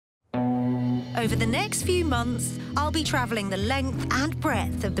Over the next few months, I'll be travelling the length and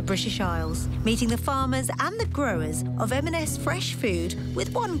breadth of the British Isles, meeting the farmers and the growers of M&S fresh food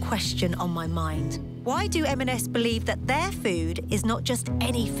with one question on my mind. Why do M&S believe that their food is not just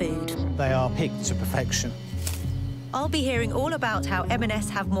any food? They are picked to perfection. I'll be hearing all about how M&S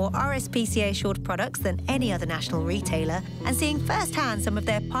have more RSPCA-assured products than any other national retailer and seeing firsthand some of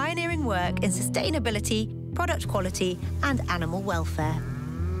their pioneering work in sustainability, product quality and animal welfare.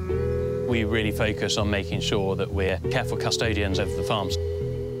 We really focus on making sure that we're careful custodians of the farms.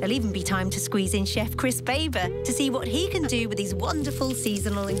 There'll even be time to squeeze in Chef Chris Baber to see what he can do with these wonderful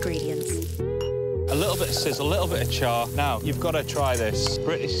seasonal ingredients. A little bit of sizzle, a little bit of char. Now, you've got to try this.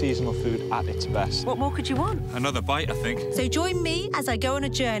 British seasonal food at its best. What more could you want? Another bite, I think. So join me as I go on a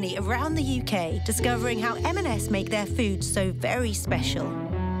journey around the UK, discovering how M&S make their food so very special.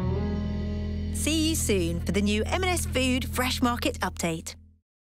 See you soon for the new M&S Food Fresh Market Update.